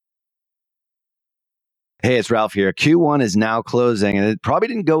Hey, it's Ralph here. Q1 is now closing, and it probably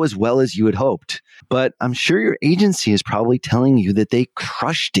didn't go as well as you had hoped. But I'm sure your agency is probably telling you that they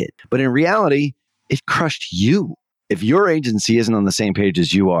crushed it. But in reality, it crushed you. If your agency isn't on the same page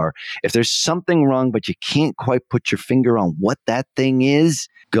as you are, if there's something wrong, but you can't quite put your finger on what that thing is,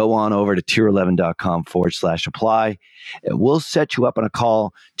 go on over to tier11.com/apply, and we'll set you up on a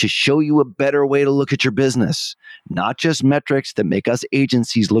call to show you a better way to look at your business. Not just metrics that make us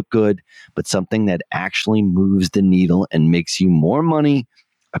agencies look good, but something that actually moves the needle and makes you more money,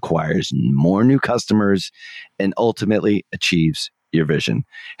 acquires more new customers, and ultimately achieves your vision.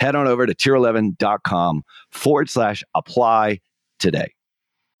 Head on over to tier11.com/apply today.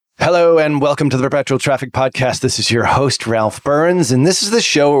 Hello and welcome to the Perpetual Traffic Podcast. This is your host, Ralph Burns, and this is the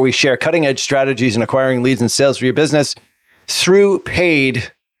show where we share cutting-edge strategies in acquiring leads and sales for your business through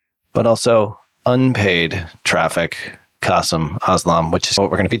paid, but also unpaid traffic. Qasim Aslam, which is what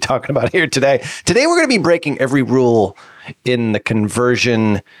we're going to be talking about here today. Today, we're going to be breaking every rule in the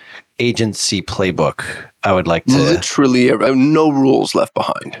conversion agency playbook. I would like to... Literally, no rules left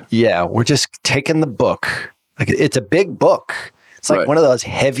behind. Yeah, we're just taking the book. Like, it's a big book. It's like one of those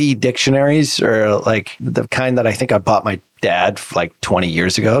heavy dictionaries, or like the kind that I think I bought my dad like 20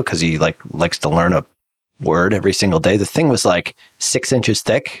 years ago because he likes to learn a word every single day. The thing was like 6 inches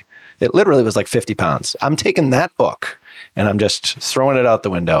thick. It literally was like 50 pounds. I'm taking that book and I'm just throwing it out the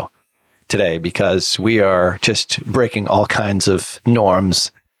window today because we are just breaking all kinds of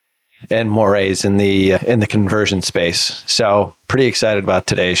norms and mores in the conversion space. So pretty excited about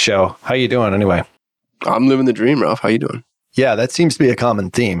today's show. How you doing anyway? I'm living the dream, Ralph. How you doing? Yeah, that seems to be a common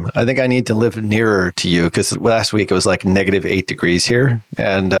theme. I think I need to live nearer to you because last week it was like -8 degrees here.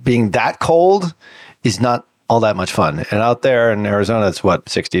 And being that cold is not all that much fun. And out there in Arizona, it's what,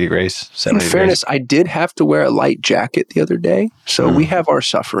 60 degrees, 70 degrees? In fairness, I did have to wear a light jacket the other day. So we have our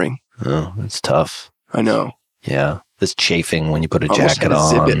suffering. Oh, it's tough. I know. Yeah. This chafing when you put a Almost jacket had to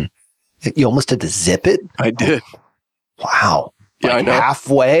zip on. You almost had to zip it? I did. Wow. Yeah, I know.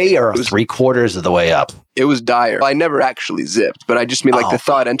 Halfway or 3/4 of the way up? It was dire. I never actually zipped, but I just mean the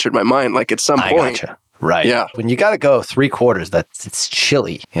thought entered my mind, like at some point. Gotcha. Right. Yeah. When you got to go 3/4, it's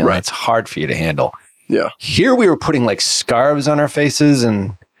chilly. You know, It's hard for you to handle. Yeah. Here we were putting like scarves on our faces,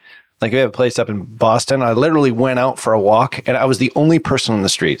 and like we have a place up in Boston. I literally went out for a walk and I was the only person on the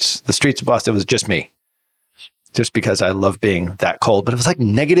streets. The streets of Boston was just me. Just because I love being that cold, but it was like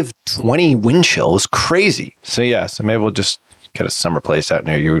 -20 wind chill. It was crazy. So maybe we'll just get a summer place out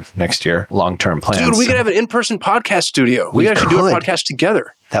near you next year. Long-term plans. Dude, we could have an in-person podcast studio. We actually do a podcast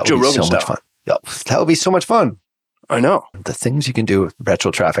together. That would be so much fun. Yep. That would be so much fun. I know. The things you can do with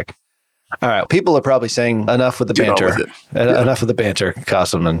perpetual traffic. All right. People are probably saying enough with the banter. Enough with the banter,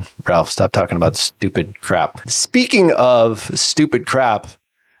 Qasim and Ralph. Stop talking about stupid crap. Speaking of stupid crap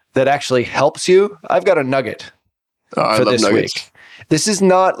that actually helps you, I've got a nugget for this week. This is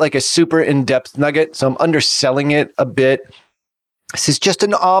not like a super in-depth nugget, so I'm underselling it a bit. This is just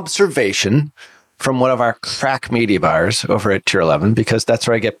an observation from one of our crack media buyers over at Tier 11, because that's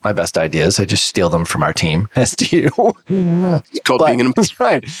where I get my best ideas. I just steal them from our team, as do you. It's called being an... That's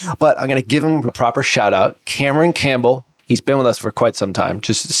right. But I'm going to give him a proper shout out. Cameron Campbell. He's been with us for quite some time.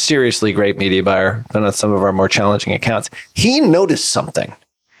 Just a seriously great media buyer. Been on some of our more challenging accounts. He noticed something.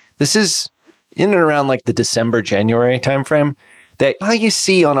 This is in and around like the December, January timeframe, that how you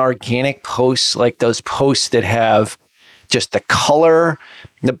see on organic posts, like those posts that have just the color,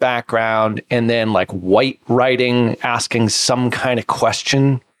 the background, and then like white writing asking some kind of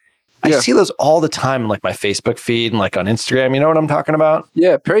question. I see those all the time in like my Facebook feed and like on Instagram. You know what I'm talking about?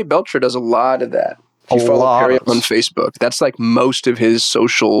 Yeah, Perry Belcher does a lot of that. You follow Perry on Facebook. That's like most of his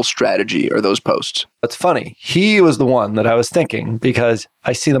social strategy are those posts. That's funny. He was the one that I was thinking because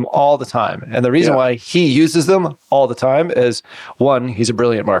I see them all the time. And the reason why he uses them all the time is, one, he's a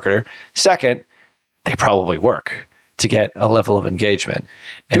brilliant marketer. Second, they probably work to get a level of engagement.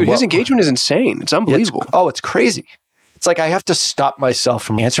 Dude, his engagement is insane. It's unbelievable. It's crazy. It's like I have to stop myself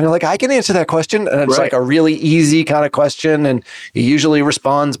from answering. Like, I can answer that question. And it's like a really easy kind of question. And he usually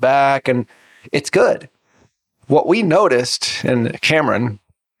responds back. And it's good. What we noticed, and Cameron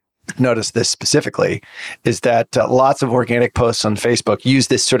noticed this specifically, is that lots of organic posts on Facebook use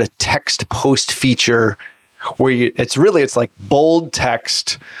this sort of text post feature where it's like bold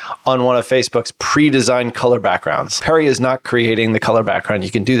text on one of Facebook's pre-designed color backgrounds. Perry is not creating the color background.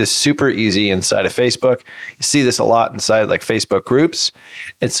 You can do this super easy inside of Facebook. You see this a lot inside like Facebook groups.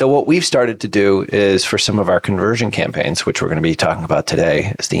 And so what we've started to do is for some of our conversion campaigns, which we're going to be talking about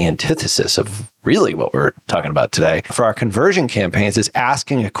today, is the antithesis of really what we're talking about today. For our conversion campaigns is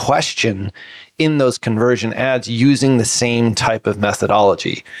asking a question in those conversion ads using the same type of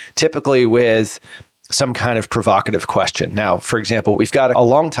methodology, typically with some kind of provocative question. Now, for example, we've got a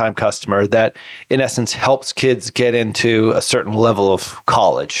longtime customer that in essence helps kids get into a certain level of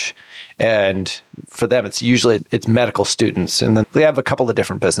college. And for them, it's usually medical students. And then they have a couple of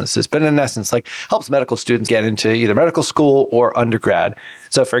different businesses, but in essence, like helps medical students get into either medical school or undergrad.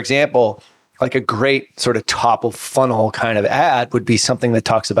 So for example, like a great sort of top of funnel kind of ad would be something that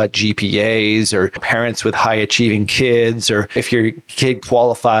talks about GPAs or parents with high achieving kids, or if your kid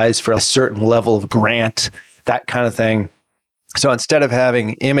qualifies for a certain level of grant, that kind of thing. So instead of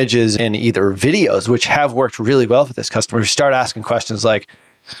having images in either videos, which have worked really well for this customer, we start asking questions like,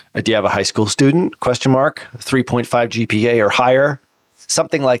 do you have a high school student? 3.5 GPA or higher?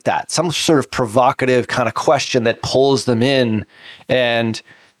 Something like that. Some sort of provocative kind of question that pulls them in and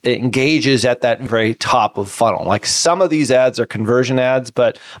it engages at that very top of funnel. Like some of these ads are conversion ads,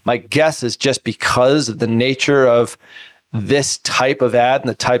 but my guess is just because of the nature of this type of ad and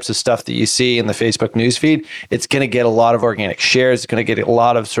the types of stuff that you see in the Facebook newsfeed, it's going to get a lot of organic shares. It's going to get a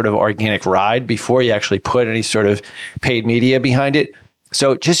lot of sort of organic ride before you actually put any sort of paid media behind it.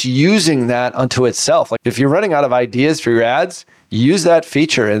 So just using that unto itself, like if you're running out of ideas for your ads, use that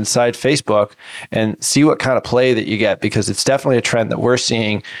feature inside Facebook and see what kind of play that you get, because it's definitely a trend that we're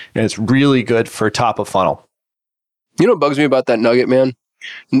seeing and it's really good for top of funnel. You know what bugs me about that nugget, man?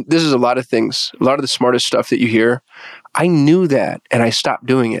 This is a lot of things, a lot of the smartest stuff that you hear. I knew that and I stopped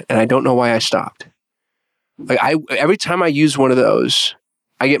doing it and I don't know why I stopped. Like every time I use one of those,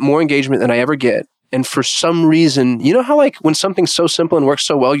 I get more engagement than I ever get. And for some reason, you know how like when something's so simple and works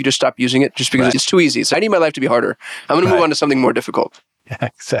so well, you just stop using it just because it's too easy. So I need my life to be harder. I'm going to move on to something more difficult. Yeah,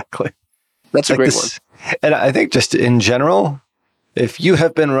 exactly. That's a great one. And I think just in general, if you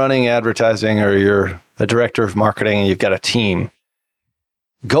have been running advertising or you're a director of marketing and you've got a team,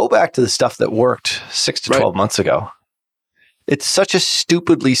 go back to the stuff that worked 6 to 12 months ago. It's such a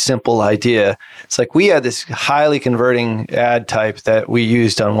stupidly simple idea. It's like we had this highly converting ad type that we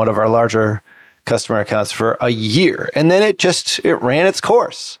used on one of our larger customer accounts for a year. And then it ran its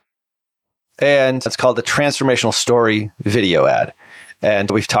course. And it's called the transformational story video ad. And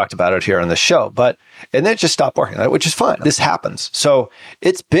we've talked about it here on the show, and then it just stopped working, which is fine. This happens. So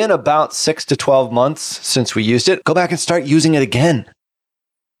it's been about 6 to 12 months since we used it. Go back and start using it again.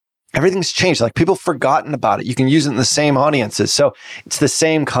 Everything's changed. Like people have forgotten about it. You can use it in the same audiences. So it's the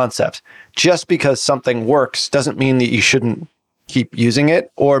same concept. Just because something works doesn't mean that you shouldn't keep using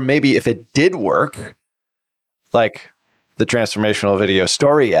it. Or maybe if it did work, like the transformational video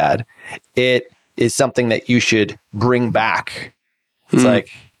story ad, it is something that you should bring back. It's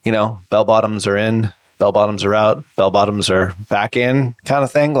like, bell bottoms are in, bell bottoms are out, bell bottoms are back in kind of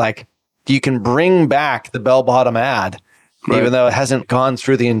thing. Like you can bring back the bell bottom ad, even though it hasn't gone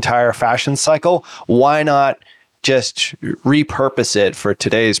through the entire fashion cycle. Why not just repurpose it for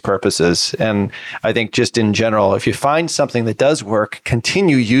today's purposes? And I think just in general, if you find something that does work,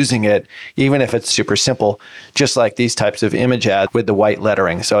 continue using it, even if it's super simple, just like these types of image ads with the white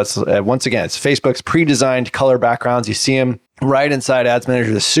lettering. So it's once again, it's Facebook's pre-designed color backgrounds. You see them right inside Ads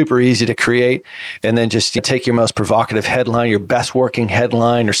Manager. They're super easy to create. And then just take your most provocative headline, your best working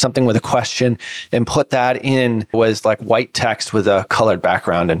headline or something with a question, and put that in with like white text with a colored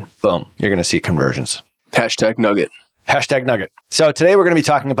background, and boom, you're going to see conversions. Hashtag nugget. Hashtag nugget. So today we're going to be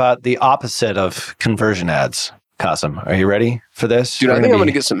talking about the opposite of conversion ads. Qasim, are you ready for this? Dude, I think I'm going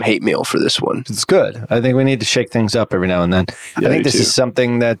to get some hate mail for this one. It's good. I think we need to shake things up every now and then. Yeah, I think this is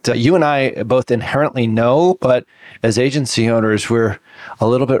something that you and I both inherently know, but as agency owners, we're a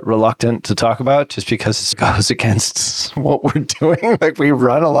little bit reluctant to talk about just because it goes against what we're doing. Like we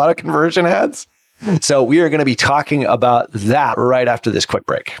run a lot of conversion ads. So we are going to be talking about that right after this quick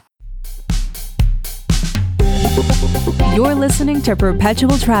break. You're listening to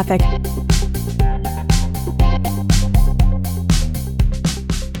Perpetual Traffic.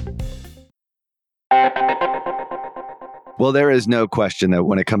 Well, there is no question that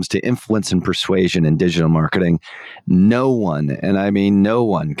when it comes to influence and persuasion in digital marketing, no one, and I mean no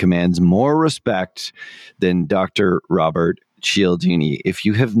one, commands more respect than Dr. Robert Cialdini. If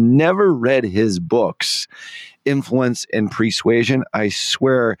you have never read his books, Influence and Persuasion, I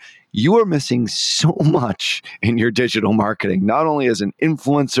swear you are missing so much in your digital marketing, not only as an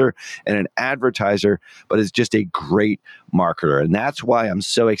influencer and an advertiser, but as just a great marketer. And that's why I'm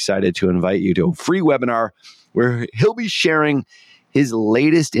so excited to invite you to a free webinar where he'll be sharing his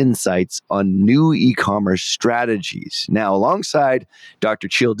latest insights on new e-commerce strategies. Now, alongside Dr.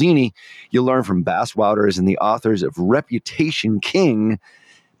 Cialdini, you'll learn from Bass Wouters and the authors of Reputation King,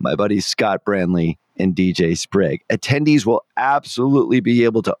 my buddies Scott Branley and DJ Sprigg. Attendees will absolutely be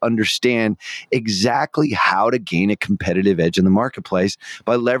able to understand exactly how to gain a competitive edge in the marketplace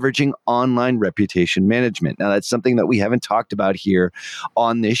by leveraging online reputation management. Now, that's something that we haven't talked about here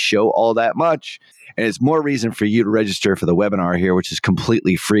on this show all that much. And it's more reason for you to register for the webinar here, which is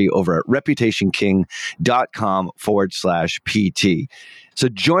completely free over at reputationking.com/PT. So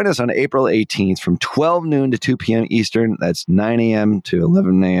join us on April 18th from 12 noon to 2 p.m. Eastern. That's 9 a.m. to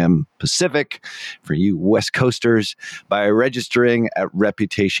 11 a.m. Pacific for you West Coasters by registering at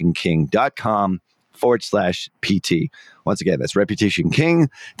reputationking.com/PT. Once again, that's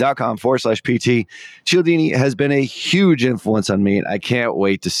reputationking.com/PT. Cialdini has been a huge influence on me, and I can't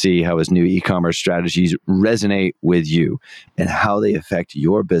wait to see how his new e-commerce strategies resonate with you and how they affect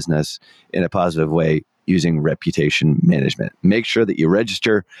your business in a positive way using reputation management. Make sure that you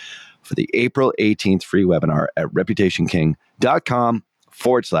register for the April 18th free webinar at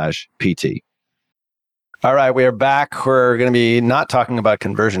reputationking.com/PT. All right, we are back. We're going to be not talking about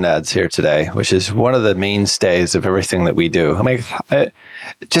conversion ads here today, which is one of the mainstays of everything that we do. I mean,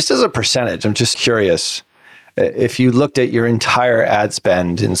 just as a percentage, I'm just curious, if you looked at your entire ad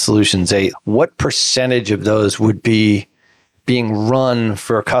spend in Solutions 8, what percentage of those would be being run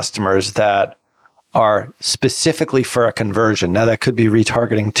for customers that are specifically for a conversion? Now, that could be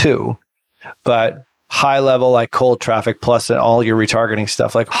retargeting too, but high level, like cold traffic plus all your retargeting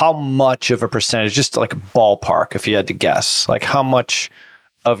stuff, like how much of a percentage, just like a ballpark, if you had to guess, like how much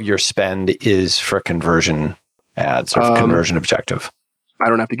of your spend is for conversion ads or conversion objective? I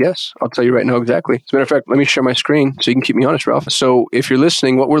don't have to guess. I'll tell you right now exactly. As a matter of fact, let me share my screen so you can keep me honest, Ralph. So if you're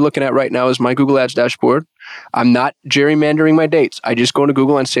listening, what we're looking at right now is my Google Ads dashboard. I'm not gerrymandering my dates. I just go into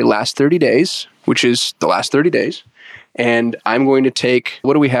Google and say last 30 days, which is the last 30 days. And I'm going to take,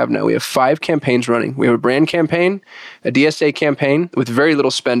 what do we have now? We have 5 campaigns running. We have a brand campaign, a DSA campaign with very little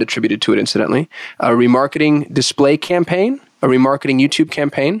spend attributed to it, incidentally, a remarketing display campaign, a remarketing YouTube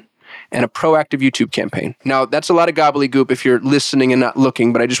campaign, and a proactive YouTube campaign. Now, that's a lot of gobbledygook if you're listening and not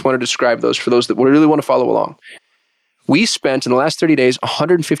looking, but I just want to describe those for those that really want to follow along. We spent in the last 30 days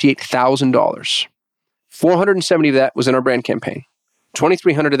 $158,000. 470 of that was in our brand campaign.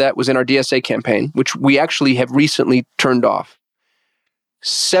 2,300 of that was in our DSA campaign, which we actually have recently turned off.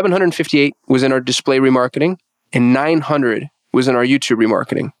 758 was in our display remarketing, and 900 was in our YouTube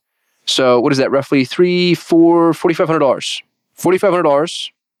remarketing. So what is that? Roughly $4,500.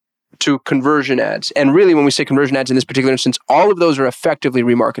 $4,500 to conversion ads. And really, when we say conversion ads in this particular instance, all of those are effectively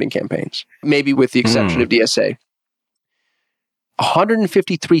remarketing campaigns, maybe with the exception of DSA.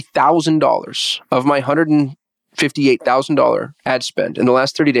 $153,000 of my $158,000 ad spend in the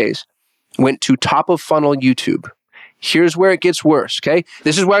last 30 days went to top of funnel YouTube. Here's where it gets worse, okay?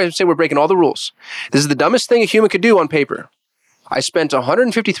 This is why I say we're breaking all the rules. This is the dumbest thing a human could do on paper. I spent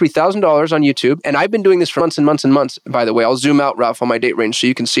 $153,000 on YouTube, and I've been doing this for months and months and months, by the way. I'll zoom out, Ralph, on my date range so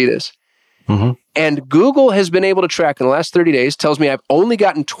you can see this. Mm-hmm. And Google has been able to track in the last 30 days, tells me I've only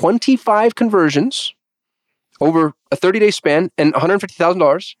gotten 25 conversions over a 30-day span and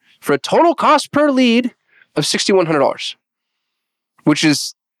 $150,000 for a total cost per lead of $6,100, which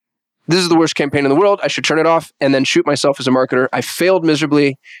is, this is the worst campaign in the world. I should turn it off and then shoot myself as a marketer. I failed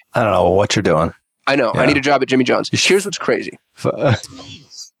miserably. I don't know what you're doing. I know. Yeah. I need a job at Jimmy John's. Here's what's crazy.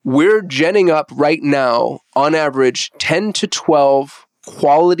 We're genning up right now, on average, 10 to 12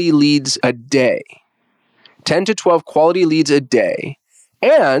 quality leads a day. 10 to 12 quality leads a day.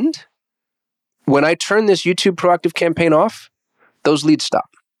 And when I turn this YouTube proactive campaign off, those leads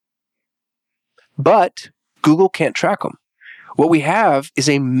stop. But Google can't track them. What we have is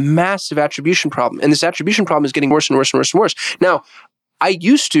a massive attribution problem. And this attribution problem is getting worse and worse and worse and worse. Now, I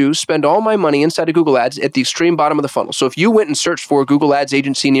used to spend all my money inside of Google Ads at the extreme bottom of the funnel. So if you went and searched for Google Ads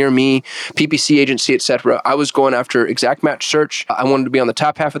agency near me, PPC agency, etc., I was going after exact match search. I wanted to be on the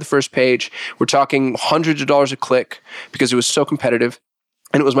top half of the first page. We're talking hundreds of dollars a click because it was so competitive.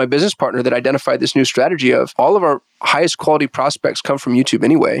 And it was my business partner that identified this new strategy of all of our highest quality prospects come from YouTube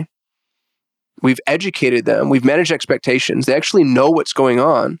anyway. We've educated them. We've managed expectations. They actually know what's going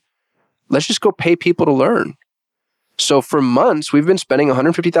on. Let's just go pay people to learn. So for months, we've been spending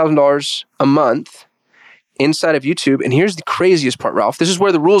 $150,000 a month inside of YouTube. And here's the craziest part, Ralph. This is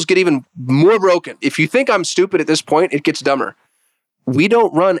where the rules get even more broken. If you think I'm stupid at this point, it gets dumber. We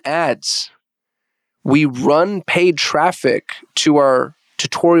don't run ads. We run paid traffic to our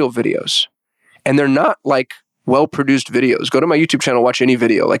tutorial videos. And they're not like well-produced videos. Go to my YouTube channel, watch any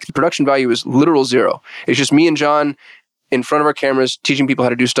video. Like the production value is literal zero. It's just me and John in front of our cameras teaching people how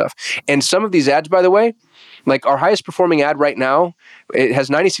to do stuff. And some of these ads, by the way, like our highest performing ad right now, it has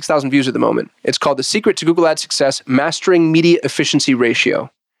 96,000 views at the moment. It's called The Secret to Google Ad Success, Mastering Media Efficiency Ratio.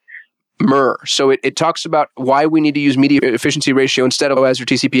 MER. So it talks about why we need to use media efficiency ratio instead of OAS or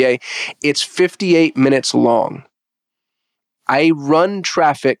TCPA. It's 58 minutes long. I run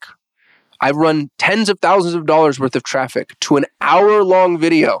traffic. I run tens of thousands of dollars worth of traffic to an hour-long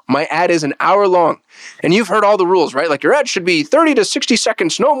video. My ad is an hour long. And you've heard all the rules, right? Like your ad should be 30 to 60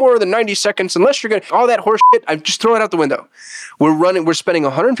 seconds, no more than 90 seconds, unless you're going to, all that horse shit, I just throw it out the window. We're spending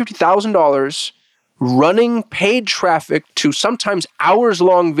 $150,000 running paid traffic to sometimes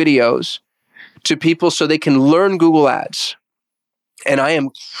hours-long videos to people so they can learn Google Ads. And I am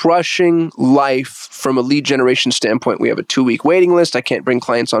crushing life from a lead generation standpoint. We have a 2-week waiting list. I can't bring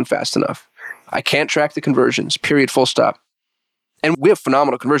clients on fast enough. I can't track the conversions, period, full stop. And we have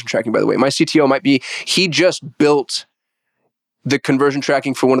phenomenal conversion tracking, by the way. My CTO he just built the conversion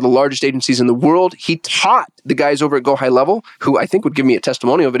tracking for one of the largest agencies in the world. He taught the guys over at Go High Level, who I think would give me a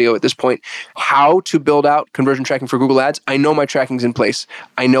testimonial video at this point, how to build out conversion tracking for Google Ads. I know my tracking's in place.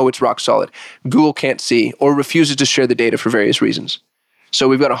 I know it's rock solid. Google can't see or refuses to share the data for various reasons. So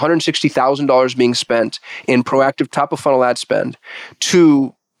we've got $160,000 being spent in proactive top of funnel ad spend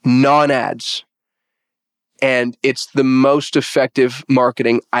to non-ads. And it's the most effective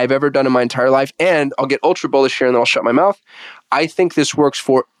marketing I've ever done in my entire life. And I'll get ultra bullish here and then I'll shut my mouth. I think this works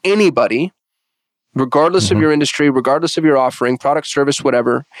for anybody, regardless of your industry, regardless of your offering, product, service,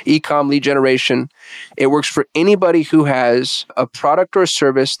 whatever, e-com, lead generation. It works for anybody who has a product or a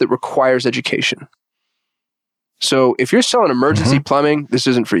service that requires education. So if you're selling emergency plumbing, this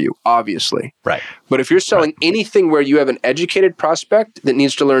isn't for you, obviously. Right. But if you're selling anything where you have an educated prospect that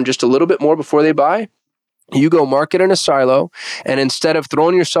needs to learn just a little bit more before they buy, you go market in a silo, and instead of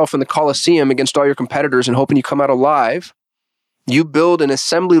throwing yourself in the Coliseum against all your competitors and hoping you come out alive, you build an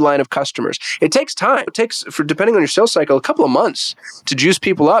assembly line of customers. It takes time. It takes, for depending on your sales cycle, a couple of months to juice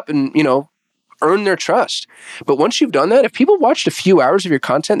people up and, earn their trust. But once you've done that, if people watched a few hours of your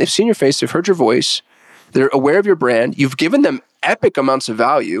content, they've seen your face, they've heard your voice, they're aware of your brand, you've given them epic amounts of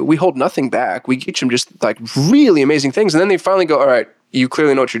value. We hold nothing back. We teach them just like really amazing things. And then they finally go, all right, you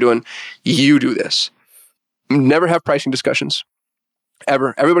clearly know what you're doing. You do this. Never have pricing discussions.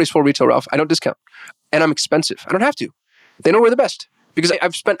 Ever. Everybody's full retail, Ralph. I don't discount. And I'm expensive. I don't have to. They know we're the best. Because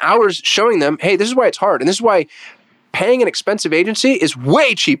I've spent hours showing them, hey, this is why it's hard. And this is why paying an expensive agency is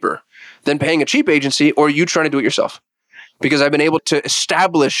way cheaper than paying a cheap agency or you trying to do it yourself. Because I've been able to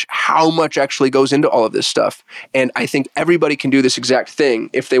establish how much actually goes into all of this stuff. And I think everybody can do this exact thing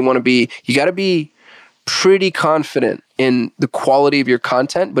if they want to be. You got to be pretty confident in the quality of your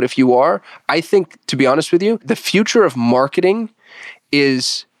content. But if you are, I think, to be honest with you, the future of marketing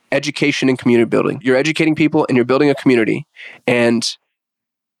is education and community building. You're educating people and you're building a community. And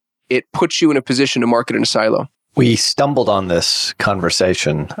it puts you in a position to market in a silo. We stumbled on this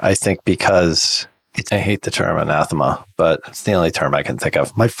conversation, I think, because I hate the term anathema, but it's the only term I can think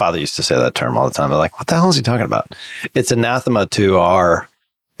of. My father used to say that term all the time. They're like, what the hell is he talking about? It's anathema to our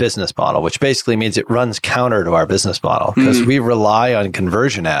business model, which basically means it runs counter to our business model because we rely on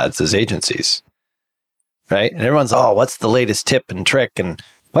conversion ads as agencies, right? And everyone's, what's the latest tip and trick? And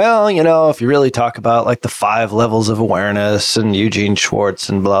well, if you really talk about like the 5 levels of awareness and Eugene Schwartz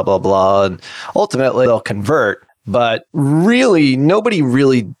and blah, blah, blah, and ultimately they'll convert. But really, nobody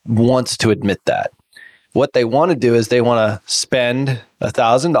really wants to admit that. What they want to do is they want to spend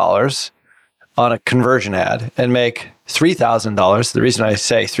 $1,000 on a conversion ad and make $3,000. The reason I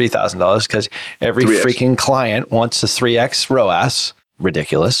say $3,000 is because every 3X. freaking client wants a 3X ROAS.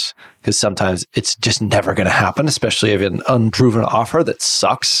 Ridiculous, because sometimes it's just never going to happen, especially if you have an unproven offer that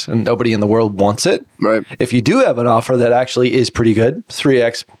sucks and nobody in the world wants it. Right. If you do have an offer that actually is pretty good,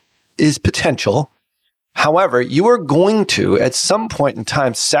 3X is potential. However, you are going to, at some point in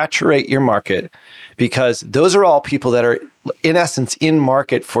time, saturate your market because those are all people that are, in essence, in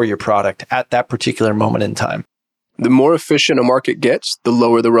market for your product at that particular moment in time. The more efficient a market gets, the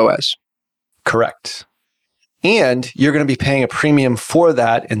lower the ROAS. Correct. And you're going to be paying a premium for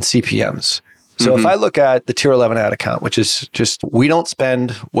that in CPMs. So if I look at the Tier 11 ad account, which is just, we don't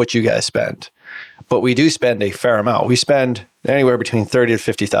spend what you guys spend, but we do spend a fair amount. We spend anywhere between $30,000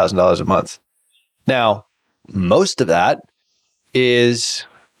 to $50,000 a month. Now, most of that is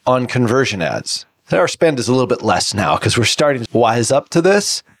on conversion ads. Our spend is a little bit less now because we're starting to wise up to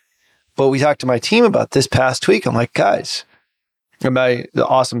this. But we talked to my team about this past week. I'm like, guys, the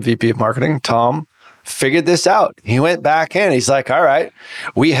awesome VP of marketing, Tom, figured this out. He went back in. He's like, all right,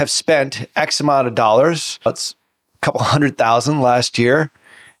 we have spent X amount of dollars. That's a couple $100,000 last year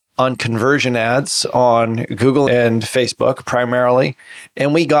on conversion ads on Google and Facebook primarily.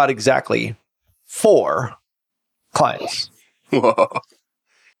 And we got exactly 4 clients. Whoa.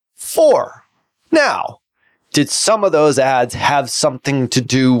 4. Now, Did some of those ads have something to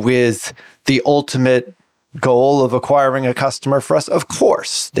do with the ultimate goal of acquiring a customer for us? Of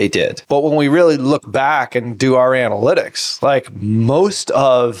course they did. But when we really look back and do our analytics, like most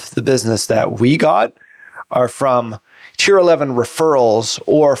of the business that we got are from Tier 11 referrals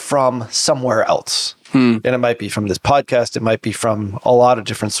or from somewhere else. And it might be from this podcast. It might be from a lot of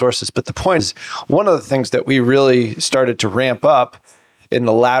different sources. But the point is, one of the things that we really started to ramp up in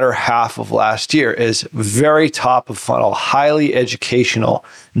the latter half of last year is very top of funnel, highly educational,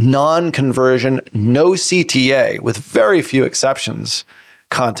 non-conversion, no CTA, with very few exceptions,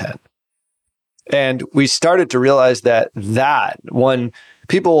 content. And we started to realize that when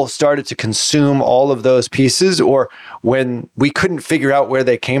people started to consume all of those pieces, or when we couldn't figure out where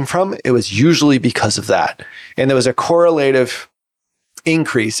they came from, it was usually because of that. And there was a correlative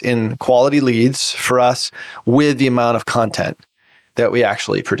increase in quality leads for us with the amount of content that we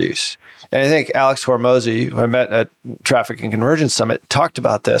actually produce. And I think Alex Hormozi, who I met at Traffic and Conversion Summit, talked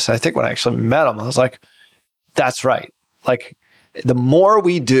about this. And I think when I actually met him, I was like, that's right. Like, the more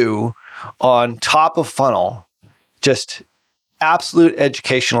we do on top of funnel, just absolute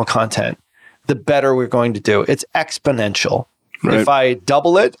educational content, the better we're going to do. It's exponential. Right. If I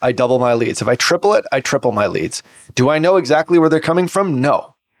double it, I double my leads. If I triple it, I triple my leads. Do I know exactly where they're coming from?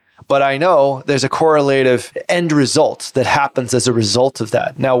 No. But I know there's a correlative end result that happens as a result of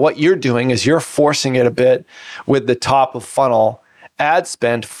that. Now, what you're doing is you're forcing it a bit with the top of funnel ad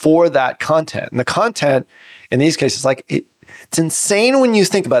spend for that content. And the content in these cases, like it's insane when you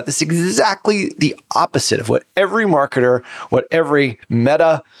think about it. This is exactly the opposite of what every marketer, what every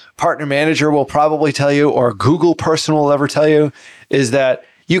Meta partner manager will probably tell you, or Google person will ever tell you, is that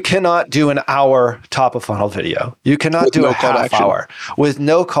you cannot do an hour top of funnel video. You cannot do a half hour with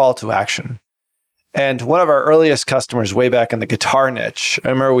no call to action. And one of our earliest customers way back in the guitar niche, I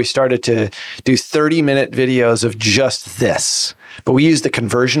remember we started to do 30-minute videos of just this. But we used the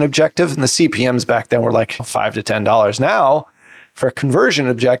conversion objective, and the CPMs back then were like $5 to $10. Now, for a conversion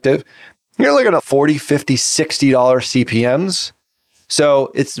objective, you're looking at $40, $50, $60 CPMs.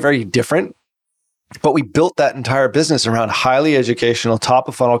 So it's very different. But we built that entire business around highly educational, top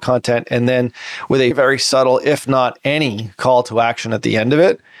of funnel content, and then with a very subtle, if not any, call to action at the end of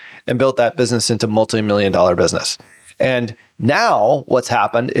it, and built that business into multi-million-dollar business. And now what's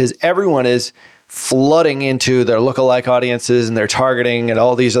happened is everyone is flooding into their lookalike audiences and their targeting and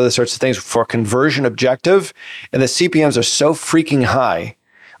all these other sorts of things for conversion objective. And the CPMs are so freaking high.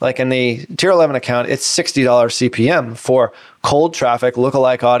 Like in the Tier 11 account, it's $60 CPM for cold traffic,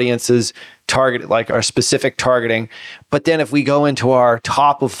 lookalike audiences, target, like our specific targeting. But then if we go into our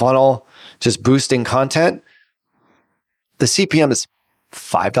top of funnel, just boosting content, the CPM is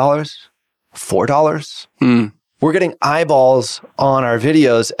 $5, $4. We're getting eyeballs on our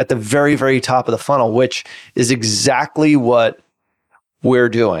videos at the very, very top of the funnel, which is exactly what we're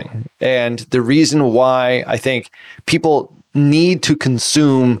doing. And the reason why I think people need to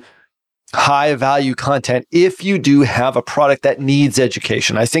consume high value content if you do have a product that needs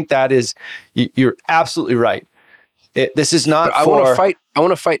education. I think that is, you're absolutely right. This is not I want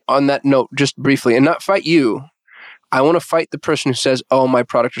to fight on that note just briefly, and not fight you. I want to fight the person who says, oh, my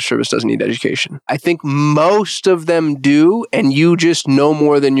product or service doesn't need education. I think most of them do, and you just know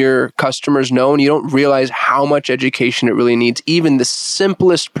more than your customers know, and you don't realize how much education it really needs. Even the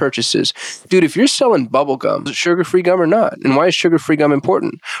simplest purchases. Dude, if you're selling bubble gum, is it sugar-free gum or not? And why is sugar-free gum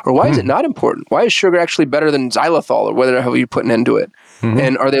important? Or why is it not important? Why is sugar actually better than xylitol or whatever you're putting into it?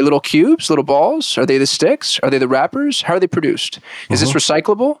 And are they little cubes, little balls? Are they the sticks? Are they the wrappers? How are they produced? Is this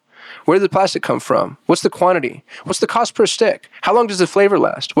recyclable? Where did the plastic come from? What's the quantity? What's the cost per stick? How long does the flavor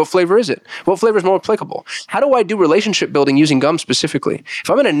last? What flavor is it? What flavor is more applicable? How do I do relationship building using gum specifically? If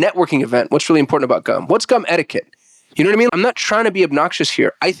I'm in a networking event, what's really important about gum? What's gum etiquette? You know what I mean? I'm not trying to be obnoxious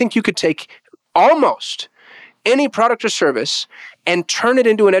here. I think you could take almost any product or service and turn it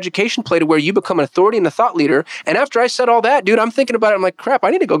into an education play to where you become an authority and a thought leader. And after I said all that, dude, I'm thinking about it. I'm like, crap, I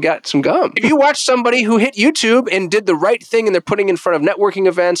need to go get some gum. If you watch somebody who hit YouTube and did the right thing and they're putting in front of networking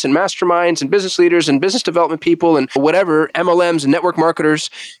events and masterminds and business leaders and business development people and whatever, MLMs and network marketers,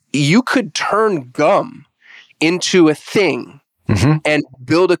 you could turn gum into a thing and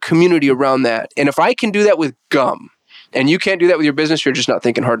build a community around that. And if I can do that with gum and you can't do that with your business, you're just not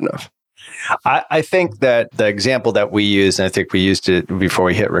thinking hard enough. I think that the example that we used, and I think we used it before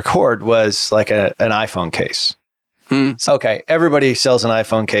we hit record, was like an iPhone case. Okay, everybody sells an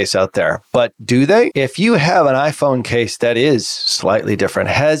iPhone case out there, but do they? If you have an iPhone case that is slightly different,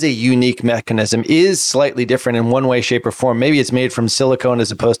 has a unique mechanism, is slightly different in one way, shape, or form, maybe it's made from silicone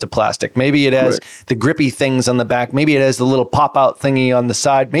as opposed to plastic, maybe it has the grippy things on the back, maybe it has the little pop-out thingy on the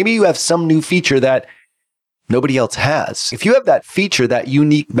side, maybe you have some new feature that nobody else has. If you have that feature, that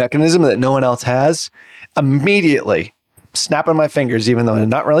unique mechanism that no one else has, immediately, snapping my fingers, even though I'm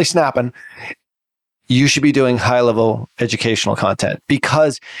not really snapping, you should be doing high-level educational content.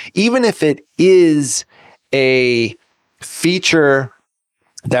 Because even if it is a feature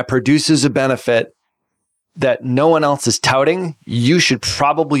that produces a benefit that no one else is touting, you should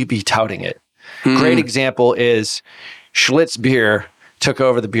probably be touting it. Great example is Schlitz beer took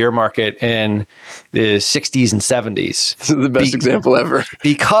over the beer market in the 60s and 70s. This is the best example ever.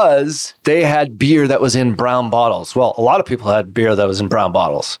 Because they had beer that was in brown bottles. Well, a lot of people had beer that was in brown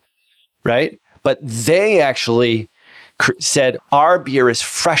bottles, right? But they actually said our beer is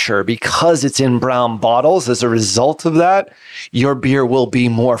fresher because it's in brown bottles. As a result of that, your beer will be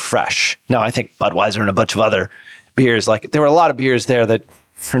more fresh. Now, I think Budweiser and a bunch of other beers, like there were a lot of beers there that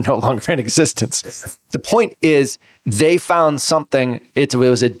are no longer in existence. The point is they found something, it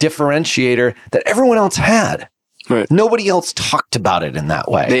was a differentiator that everyone else had. Right. Nobody else talked about it in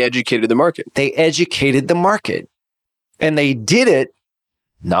that way. They educated the market. They educated the market. And they did it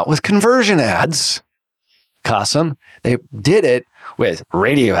not with conversion ads, Qasim. They did it with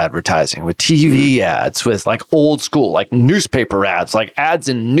radio advertising, with TV ads, with like old school, like newspaper ads, like ads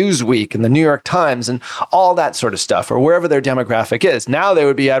in Newsweek and the New York Times and all that sort of stuff, or wherever their demographic is. Now they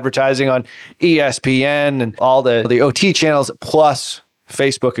would be advertising on ESPN and all the OT channels, plus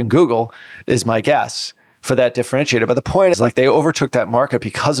Facebook and Google is my guess for that differentiator. But the point is like they overtook that market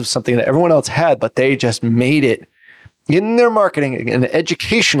because of something that everyone else had, but they just made it in their marketing an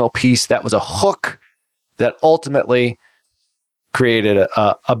educational piece that was a hook that ultimately created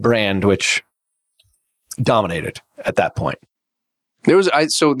a brand which dominated at that point.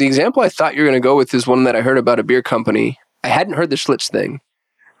 So the example I thought you were going to go with is one that I heard about a beer company. I hadn't heard the Schlitz thing.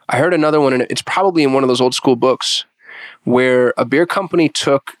 I heard another one, and it's probably in one of those old school books, where a beer company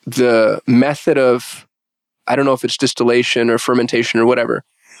took the method of, I don't know if it's distillation or fermentation or whatever,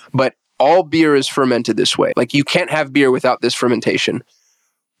 but all beer is fermented this way. Like you can't have beer without this fermentation.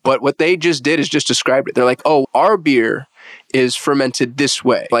 But what they just did is just described it. They're like, oh, our beer is fermented this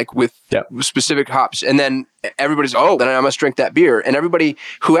way, like with specific hops. And then everybody's, oh, then I must drink that beer. And everybody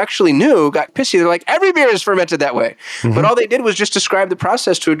who actually knew got pissy. They're like, every beer is fermented that way. Mm-hmm. But all they did was just describe the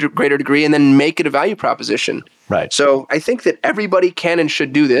process to a greater degree and then make it a value proposition. Right. So I think that everybody can and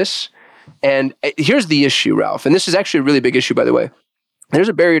should do this. And here's the issue, Ralph. And this is actually a really big issue, by the way. There's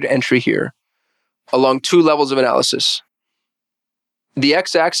a barrier to entry here along two levels of analysis. The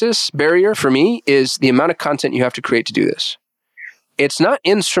x-axis barrier for me is the amount of content you have to create to do this. It's not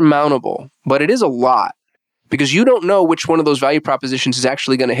insurmountable, but it is a lot because you don't know which one of those value propositions is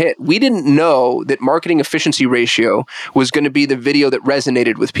actually going to hit. We didn't know that marketing efficiency ratio was going to be the video that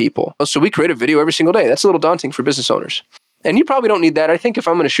resonated with people. So we create a video every single day. That's a little daunting for business owners. And you probably don't need that. I think if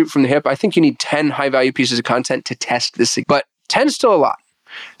I'm going to shoot from the hip, I think you need 10 high-value pieces of content to test this. But 10 is still a lot.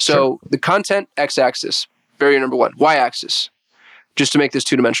 So The content, x-axis, barrier number one. Y-axis, just to make this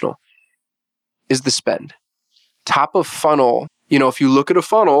two-dimensional, is the spend. Top of funnel, if you look at a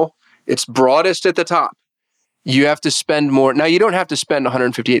funnel, it's broadest at the top. You have to spend more. Now, you don't have to spend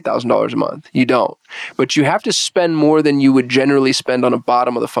 $158,000 a month. You don't. But you have to spend more than you would generally spend on a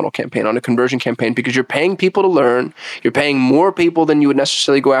bottom of the funnel campaign, on a conversion campaign, because you're paying people to learn. You're paying more people than you would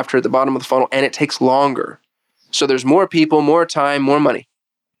necessarily go after at the bottom of the funnel, and it takes longer. So there's more people, more time, more money.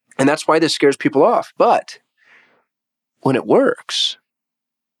 And that's why this scares people off. But when it works,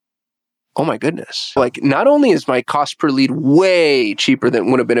 oh my goodness. Like, not only is my cost per lead way cheaper than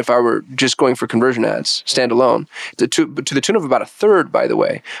it would have been if I were just going for conversion ads standalone, to the tune of about a third, by the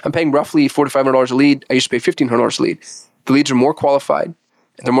way. I'm paying roughly $400 to $500 a lead. I used to pay $1,500 a lead. The leads are more qualified.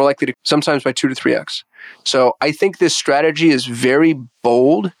 They're more likely to, sometimes by 2 to 3x. So I think this strategy is very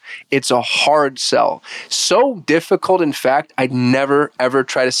bold. It's a hard sell. So difficult, in fact, I'd never, ever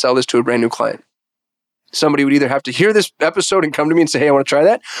try to sell this to a brand new client. Somebody would either have to hear this episode and come to me and say, hey, I want to try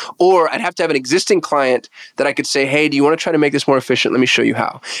that. Or I'd have to have an existing client that I could say, hey, do you want to try to make this more efficient? Let me show you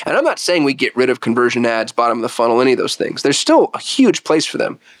how. And I'm not saying we get rid of conversion ads, bottom of the funnel, any of those things. There's still a huge place for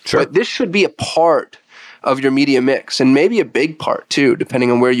them. Sure. But this should be a part of your media mix, and maybe a big part too,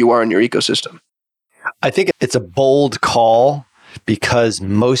 depending on where you are in your ecosystem. I think it's a bold call because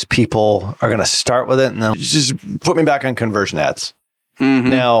most people are going to start with it and then just put me back on conversion ads. Mm-hmm.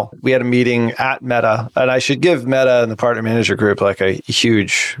 Now, we had a meeting at Meta, and I should give Meta and the partner manager group like a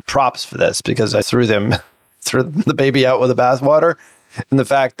huge props for this because I threw the baby out with the bathwater. And the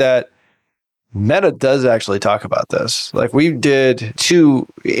fact that Meta does actually talk about this. Like, we did 2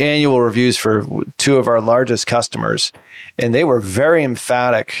 annual reviews for 2 of our largest customers, and they were very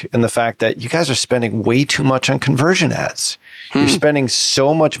emphatic in the fact that you guys are spending way too much on conversion ads. You're spending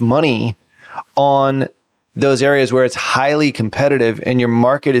so much money on those areas where it's highly competitive and your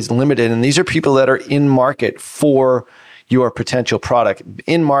market is limited. And these are people that are in market for your potential product.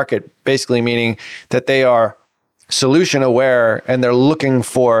 In market, basically meaning that they are solution aware and they're looking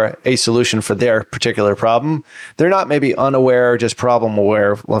for a solution for their particular problem. They're not maybe unaware or just problem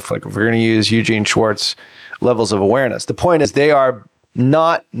aware. Well, like if we're going to use Eugene Schwartz levels of awareness, the point is they are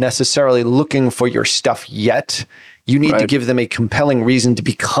not necessarily looking for your stuff yet. You need to give them a compelling reason to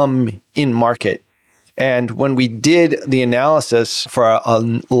become in market. And when we did the analysis for a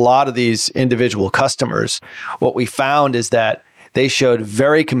lot of these individual customers, what we found is that they showed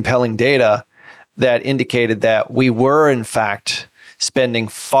very compelling data that indicated that we were, in fact, spending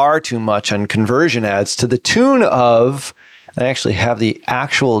far too much on conversion ads to the tune of, I actually have the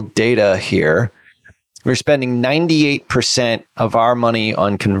actual data here. We're spending 98% of our money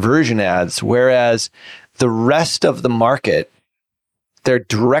on conversion ads, whereas the rest of the market, they're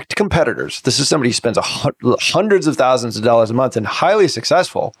direct competitors. This is somebody who spends hundreds of thousands of dollars a month and highly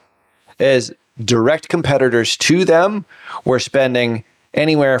successful. As direct competitors to them, we're spending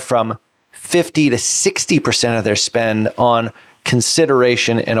anywhere from 50 to 60% of their spend on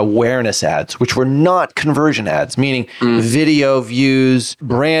consideration and awareness ads, which were not conversion ads, meaning video views,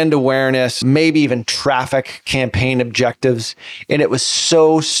 brand awareness, maybe even traffic campaign objectives. And it was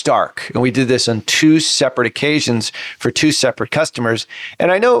so stark. And we did this on 2 separate occasions for 2 separate customers.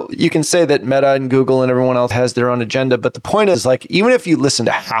 And I know you can say that Meta and Google and everyone else has their own agenda, but the point is, like, even if you listen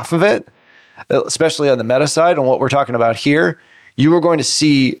to half of it, especially on the Meta side and what we're talking about here, you are going to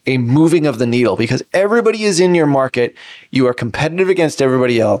see a moving of the needle because everybody is in your market. You are competitive against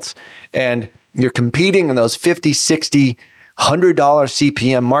everybody else, and you're competing in those 50, 60, $100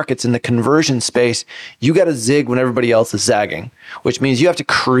 CPM markets in the conversion space. You got to zig when everybody else is zagging, which means you have to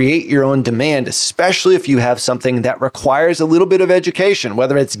create your own demand, especially if you have something that requires a little bit of education,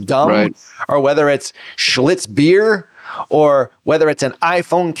 whether it's gum or whether it's Schlitz beer, or whether it's an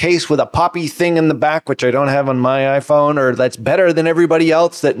iPhone case with a poppy thing in the back, which I don't have on my iPhone, or that's better than everybody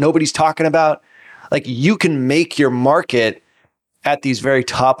else that nobody's talking about. Like, you can make your market at these very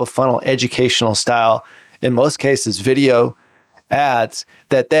top of funnel educational style, in most cases, video ads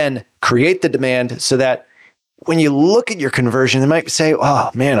that then create the demand so that when you look at your conversion, they might say,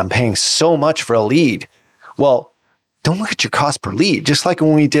 oh man, I'm paying so much for a lead. Well, don't look at your cost per lead. Just like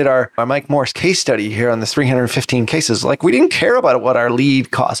when we did our Mike Morse case study here on the 315 cases, like we didn't care about what our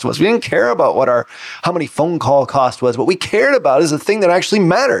lead cost was. We didn't care about what how many phone call cost was. What we cared about is the thing that actually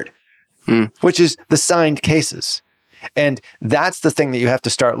mattered, which is the signed cases. And that's the thing that you have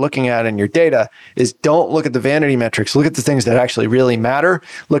to start looking at in your data is don't look at the vanity metrics. Look at the things that actually really matter.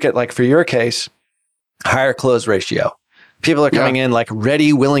 Look at, like, for your case, higher close ratio. People are coming in like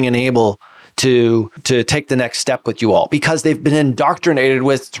ready, willing, and able to take the next step with you all because they've been indoctrinated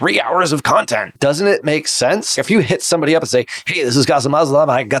with 3 hours of content. Doesn't it make sense? If you hit somebody up and say, hey, this is Qasim Aslam,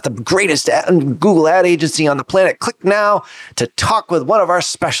 I got the greatest Google ad agency on the planet. Click now to talk with one of our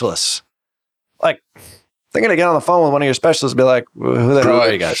specialists. Like, they're going to get on the phone with one of your specialists and be like, who the hell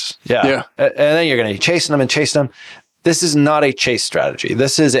are you guys? Yeah. And then you're going to be chasing them. This is not a chase strategy.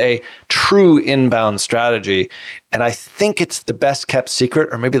 This is a true inbound strategy. And I think it's the best kept secret,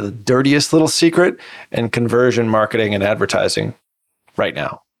 or maybe the dirtiest little secret in conversion marketing and advertising right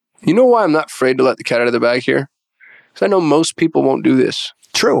now. You know why I'm not afraid to let the cat out of the bag here? Because I know most people won't do this.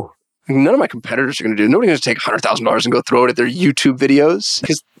 True. None of my competitors are going to do it. Nobody's going to take $100,000 and go throw it at their YouTube videos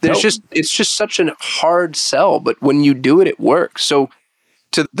because it's just such a hard sell. But when you do it, it works. So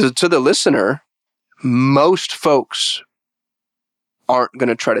to the listener, most folks aren't going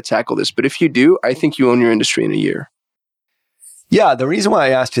to try to tackle this. But if you do, I think you own your industry in a year. Yeah, the reason why I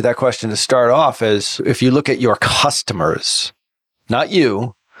asked you that question to start off is if you look at your customers, not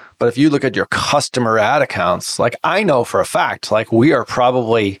you, but if you look at your customer ad accounts, like I know for a fact, like we are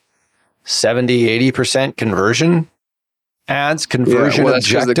probably 70, 80% conversion ads, conversion that's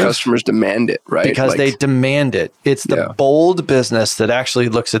because the customers demand it, right? Because they demand it. It's the bold business that actually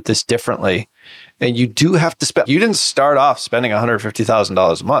looks at this differently. And you do have to spend, you didn't start off spending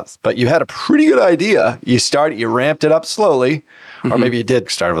 $150,000 a month, but you had a pretty good idea. You ramped it up slowly, or maybe you did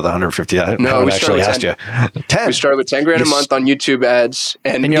start with $150,000. No, we actually asked you. 10. We started with $10,000 a month on YouTube ads.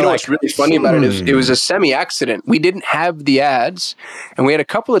 And you know what's really funny about it is it was a semi-accident. We didn't have the ads, and we had a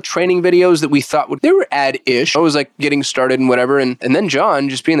couple of training videos that we thought they were ad-ish. I was like getting started and whatever. And then John,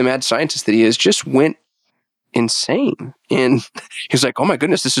 just being the mad scientist that he is, just went insane. And he was like, oh my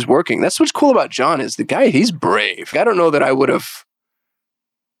goodness, this is working. That's what's cool about John is the guy, he's brave. I don't know that I would have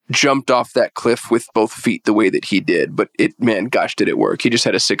jumped off that cliff with both feet the way that he did, but did it work. He just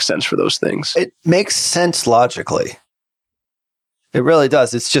had a sixth sense for those things. It makes sense logically. It really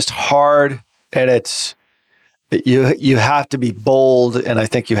does. It's just hard, and it's you have to be bold, and I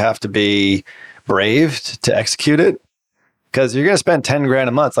think you have to be brave to execute it, because you're going to spend 10 grand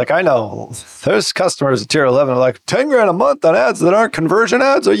a month. Like, I know there's customers at tier 11 are like, 10 grand a month on ads that aren't conversion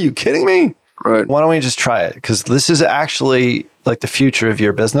ads? Are you kidding me? Right. Why don't we just try it? Because this is actually like the future of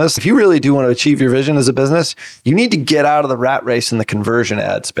your business. If you really do want to achieve your vision as a business, you need to get out of the rat race in the conversion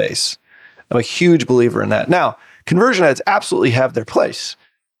ad space. I'm a huge believer in that. Now, conversion ads absolutely have their place.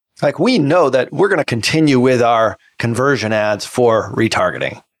 Like, we know that we're going to continue with our conversion ads for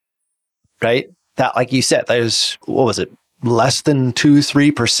retargeting, right? That, like you said, there's, what was it? Less than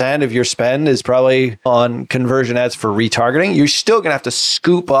 2-3% of your spend is probably on conversion ads for retargeting. You're still going to have to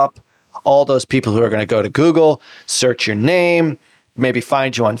scoop up all those people who are going to go to Google, search your name, maybe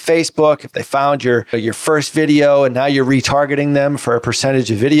find you on Facebook. If they found your first video and now you're retargeting them for a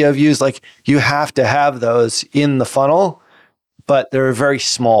percentage of video views, like, you have to have those in the funnel, but they're a very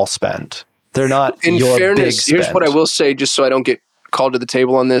small spend. They're not in your fairness, big spend. Here's what I will say, just so I don't get called to the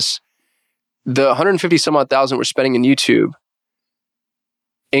table on this. The 150 some odd thousand we're spending in YouTube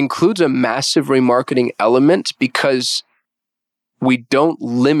includes a massive remarketing element because we don't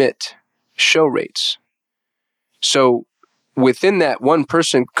limit show rates. So within that, one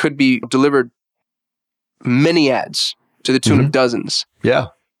person could be delivered many ads to the tune of dozens. Yeah.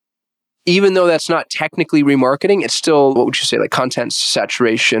 Even though that's not technically remarketing, it's still, what would you say, like content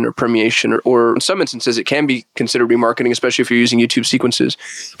saturation or permeation, or in some instances, it can be considered remarketing, especially if you're using YouTube sequences.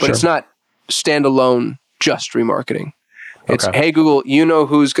 But It's not standalone just remarketing. It's, hey, Google, you know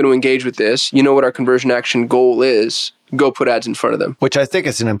who's going to engage with this. You know what our conversion action goal is. Go put ads in front of them. Which I think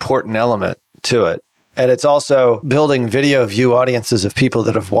is an important element to it. And it's also building video view audiences of people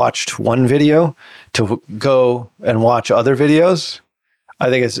that have watched one video to go and watch other videos. I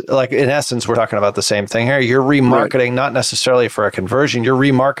think it's like, in essence, we're talking about the same thing here. You're remarketing, not necessarily for a conversion. You're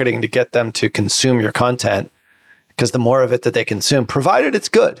remarketing to get them to consume your content, because the more of it that they consume, provided it's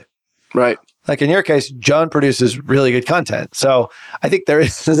good. Right. Like in your case, John produces really good content. So I think there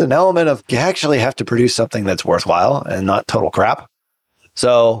is an element of, you actually have to produce something that's worthwhile and not total crap.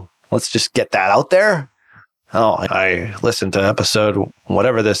 So let's just get that out there. Oh, I listened to episode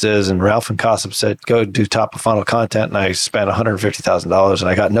whatever this is, and Ralph and Cossum said, go do top of funnel content, and I spent $150,000 and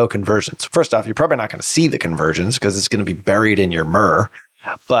I got no conversions. First off, you're probably not going to see the conversions because it's going to be buried in your myrrh,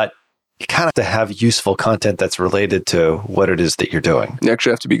 but you kind of have to have useful content that's related to what it is that you're doing. You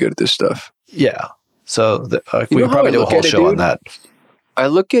actually have to be good at this stuff. Yeah. So we could probably do a whole show on that. I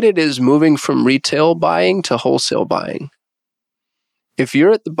look at it as moving from retail buying to wholesale buying. If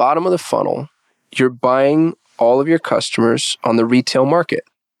you're at the bottom of the funnel, you're buying all of your customers on the retail market,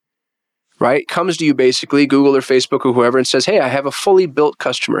 right? Comes to you basically, Google or Facebook or whoever, and says, hey, I have a fully built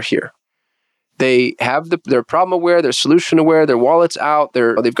customer here. They have they're problem aware, they're solution aware, their wallet's out,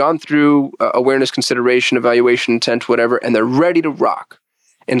 they've gone through awareness, consideration, evaluation, intent, whatever, and they're ready to rock.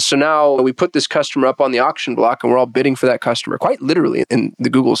 And so now we put this customer up on the auction block and we're all bidding for that customer, quite literally in the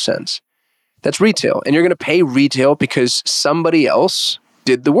Google sense. That's retail. And you're going to pay retail because somebody else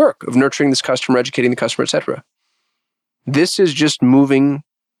did the work of nurturing this customer, educating the customer, etc. This is just moving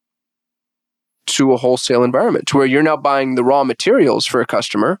to a wholesale environment to where you're now buying the raw materials for a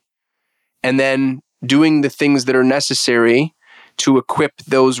customer and then doing the things that are necessary to equip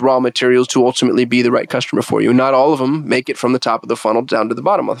those raw materials to ultimately be the right customer for you. Not all of them make it from the top of the funnel down to the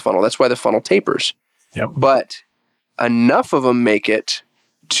bottom of the funnel. That's why the funnel tapers. Yep. But enough of them make it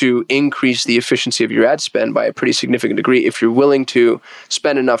to increase the efficiency of your ad spend by a pretty significant degree if you're willing to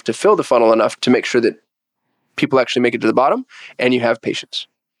spend enough to fill the funnel enough to make sure that people actually make it to the bottom and you have patience.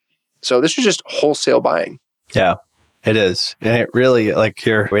 So this is just wholesale buying. Yeah, it is. And it really, like,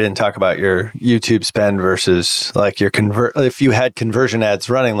 we didn't talk about your YouTube spend versus like your if you had conversion ads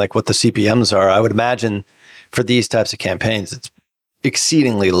running, like what the CPMs are. I would imagine for these types of campaigns, it's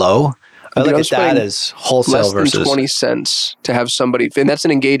exceedingly low. I look at that as wholesale versus less than 20 cents to have somebody, and that's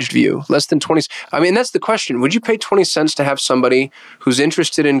an engaged view, less than 20. I mean, that's the question. Would you pay 20 cents to have somebody who's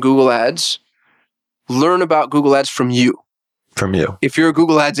interested in Google Ads learn about Google Ads from you? From you. If you're a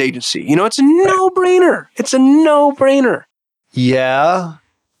Google Ads agency, it's a no-brainer. It's a no-brainer. Yeah,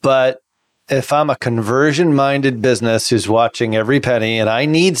 but if I'm a conversion-minded business who's watching every penny and I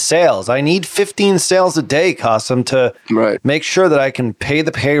need sales, I need 15 sales a day, Cossum, to make sure that I can pay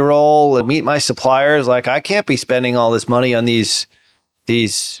the payroll and meet my suppliers. Like, I can't be spending all this money on these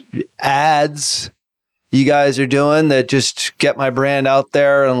ads you guys are doing that just get my brand out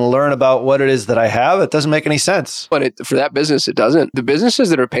there and learn about what it is that I have. It doesn't make any sense. But for that business, it doesn't. The businesses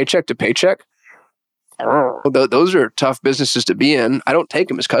that are paycheck to paycheck, those are tough businesses to be in. I don't take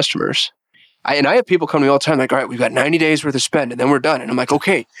them as customers. I have people come to me all the time like, all right, we've got 90 days worth of spend and then we're done. And I'm like,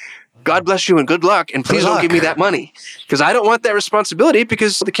 okay, God bless you and good luck. And please don't give me that money, because I don't want that responsibility,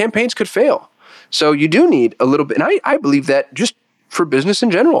 because the campaigns could fail. So you do need a little bit. And I believe that just for business in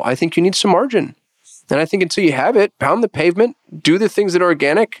general, I think you need some margin. And I think until you have it, pound the pavement, do the things that are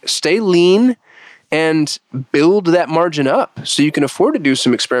organic, stay lean, and build that margin up so you can afford to do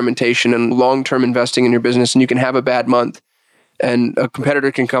some experimentation and long-term investing in your business, and you can have a bad month and a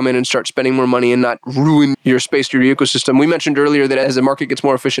competitor can come in and start spending more money and not ruin your space, your ecosystem. We mentioned earlier that as the market gets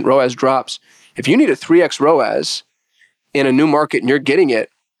more efficient, ROAS drops. If you need a 3x ROAS in a new market and you're getting it,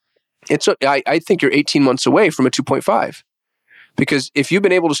 I think you're 18 months away from a 2.5. Because if you've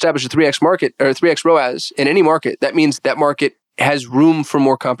been able to establish a 3x market or 3x ROAS in any market, that means that market has room for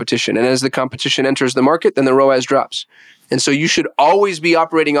more competition. And as the competition enters the market, then the ROAS drops. And so you should always be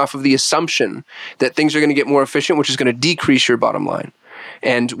operating off of the assumption that things are going to get more efficient, which is going to decrease your bottom line.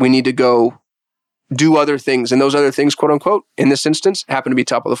 And we need to go do other things. And those other things, quote unquote, in this instance, happen to be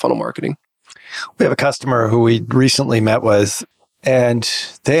top of the funnel marketing. We have a customer who we recently met with, and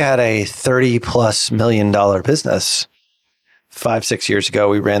they had a $30+ million business. 5-6 years ago,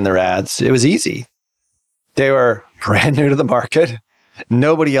 we ran their ads. It was easy. They were brand new to the market.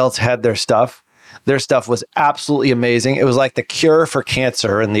 Nobody else had their stuff. Their stuff was absolutely amazing. It was like the cure for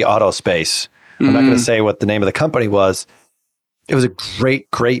cancer in the auto space. I'm not going to say what the name of the company was. It was a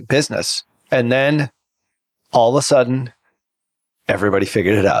great, great business. And then all of a sudden, everybody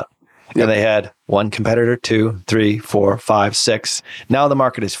figured it out. Yep. And they had one competitor, 2, 3, 4, 5, 6. Now the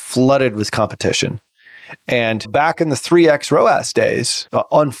market is flooded with competition. And back in the 3x ROAS days,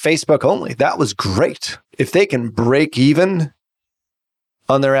 on Facebook only, that was great. If they can break even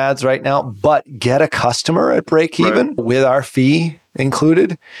on their ads right now, but get a customer at break even with our fee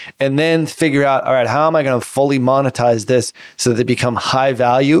included, and then figure out, all right, how am I going to fully monetize this so that they become high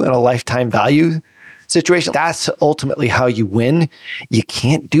value and a lifetime value situation? That's ultimately how you win. You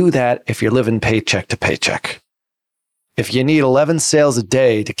can't do that if you're living paycheck to paycheck. If you need 11 sales a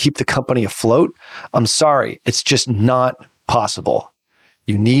day to keep the company afloat, I'm sorry, it's just not possible.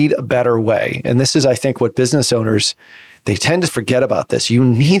 You need a better way. And this is, I think, what business owners, they tend to forget about this. You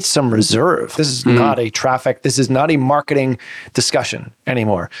need some reserve. This is not a traffic. This is not a marketing discussion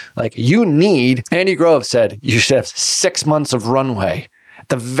anymore. Like, you need, Andy Grove said, you should have 6 months of runway at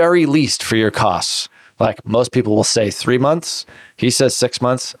the very least for your costs. Like, most people will say 3 months. He says 6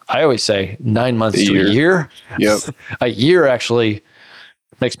 months. I always say 9 months to a year. Yep. A year actually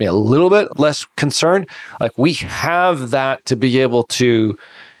makes me a little bit less concerned. Like, we have that to be able to,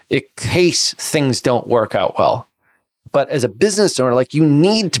 in case things don't work out well. But as a business owner, like, you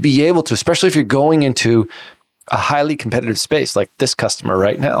need to be able to, especially if you're going into a highly competitive space like this customer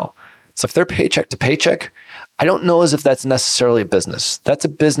right now. So if they're paycheck to paycheck, I don't know as if that's necessarily a business. That's a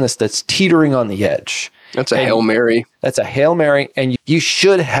business that's teetering on the edge. That's a Hail Mary. That's a Hail Mary. And you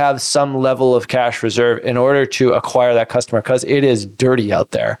should have some level of cash reserve in order to acquire that customer, because it is dirty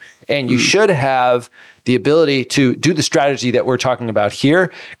out there. And you should have the ability to do the strategy that we're talking about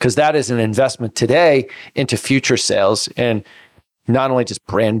here, because that is an investment today into future sales. And not only just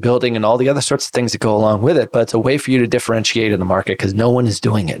brand building and all the other sorts of things that go along with it, but it's a way for you to differentiate in the market, because no one is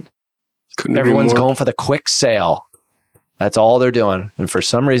doing it. Everyone's going for the quick sale. That's all they're doing. And for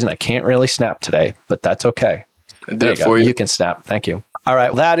some reason, I can't really snap today, but that's okay. I did it for you. You can snap. Thank you. All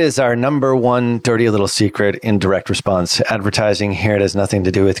right. That is our number one dirty little secret in direct response advertising. Here, it has nothing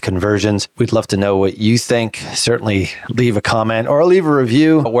to do with conversions. We'd love to know what you think. Certainly leave a comment or leave a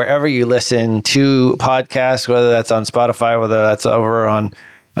review wherever you listen to podcasts, whether that's on Spotify, whether that's over on,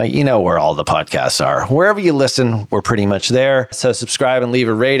 you know where all the podcasts are. Wherever you listen, we're pretty much there. So subscribe and leave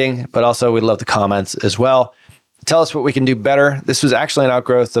a rating, but also we'd love the comments as well. Tell us what we can do better. This was actually an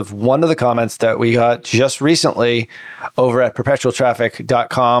outgrowth of one of the comments that we got just recently over at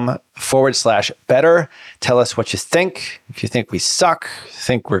perpetualtraffic.com/better. Tell us what you think. If you think we suck,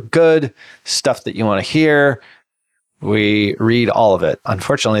 think we're good, stuff that you want to hear. We read all of it.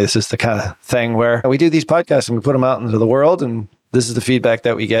 Unfortunately, this is the kind of thing where we do these podcasts and we put them out into the world, and this is the feedback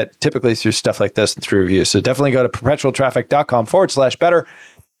that we get typically through stuff like this and through reviews. So definitely go to perpetualtraffic.com/better.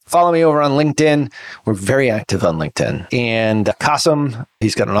 Follow me over on LinkedIn. We're very active on LinkedIn. And Qasim,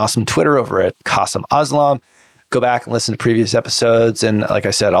 he's got an awesome Twitter over at Qasim Aslam. Go back and listen to previous episodes. And like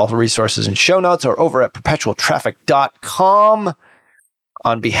I said, all the resources and show notes are over at perpetualtraffic.com.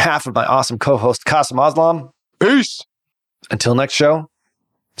 On behalf of my awesome co-host, Qasim Aslam. Peace. Until next show,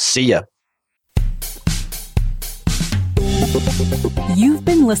 see ya. You've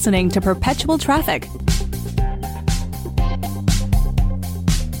been listening to Perpetual Traffic,